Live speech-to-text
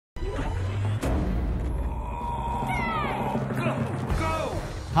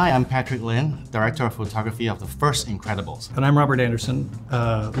Hi, I'm Patrick Lin, Director of Photography of the first Incredibles. And I'm Robert Anderson,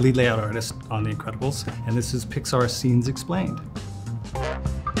 lead layout artist on The Incredibles, and this is Pixar Scenes Explained.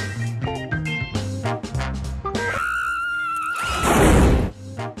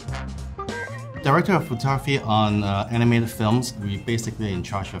 Director of Photography on animated films, we're basically in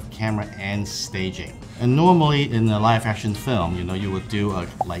charge of camera and staging. And normally in a live action film, you would do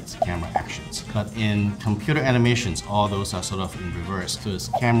lights, camera, actions. But in computer animations, all those are sort of in reverse. So it's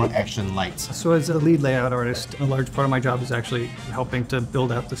camera, action, lights. So as a lead layout artist, a large part of my job is actually helping to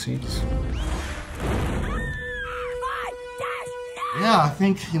build out the scenes. Yeah, I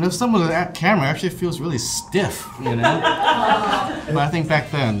think, some of the camera actually feels really stiff, But I think back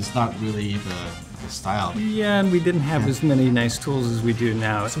then, it's not really the style. Yeah, and we didn't have as many nice tools as we do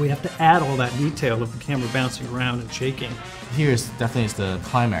now. So we have to add all that detail of the camera bouncing around and shaking. Here is definitely the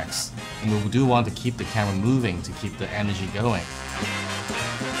climax. And we do want to keep the camera moving to keep the energy going.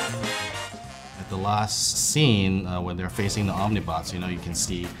 At the last scene, when they're facing the Omnibots, you can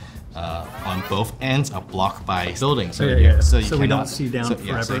see on both ends are blocked by buildings. So we don't see down forever.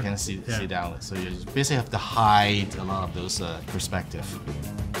 Yeah, so you can see down. So you basically have to hide a lot of those perspective.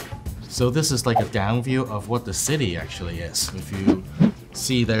 So this is like a down view of what the city actually is. If you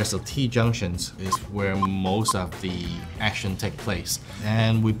see there's a T-junctions is where most of the action take place.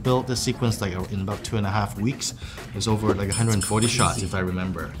 And we built the sequence like in about 2.5 weeks. It's over like 140 shots if I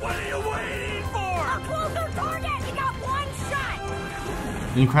remember. What are you waiting for? A closer target! You got one shot!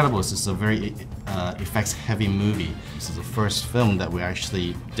 Incredibles is a very effects-heavy movie. This is the first film that we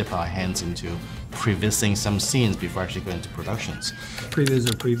actually dip our hands into prevising some scenes before actually going into productions.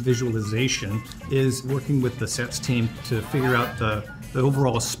 Previs or pre-visualization is working with the sets team to figure out the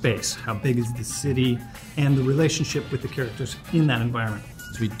overall space. How big is the city and the relationship with the characters in that environment.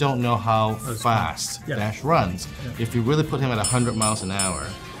 So we don't know how fast Dash runs. Yeah. If you really put him at 100 miles an hour,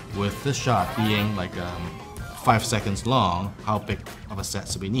 with this shot being like 5 seconds long, how big of a set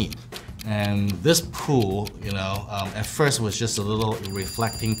do we need? And this pool, at first was just a little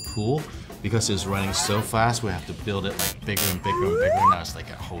reflecting pool. Because it's running so fast, we have to build it like bigger and bigger and bigger. Now it's like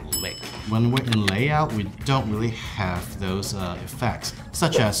a whole lake. When we're in layout, we don't really have those effects.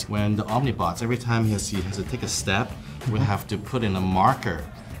 Such as when the Omnibots, every time he has to take a step, we have to put in a marker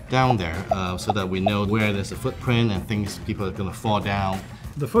down there so that we know where there's a footprint and people are gonna fall down.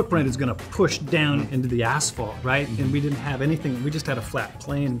 The footprint is going to push down into the asphalt, right? And we didn't have anything, we just had a flat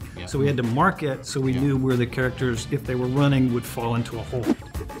plane. Yeah. So we had to mark it so we knew where the characters, if they were running, would fall into a hole.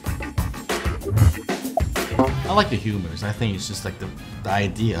 I like the humors. I think it's just like the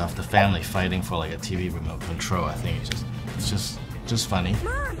idea of the family fighting for like a TV remote control. I think it's just funny.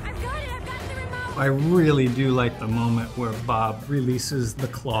 Mom, I've got the remote. I really do like the moment where Bob releases the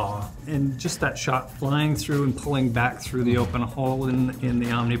claw, and just that shot flying through and pulling back through the open hole in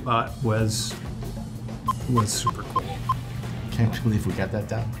the Omnibot was super cool. Can't believe we got that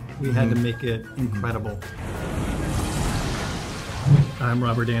done. We had to make it incredible. I'm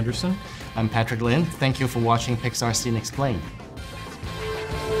Robert Anderson. I'm Patrick Lin. Thank you for watching Pixar Scene Explained.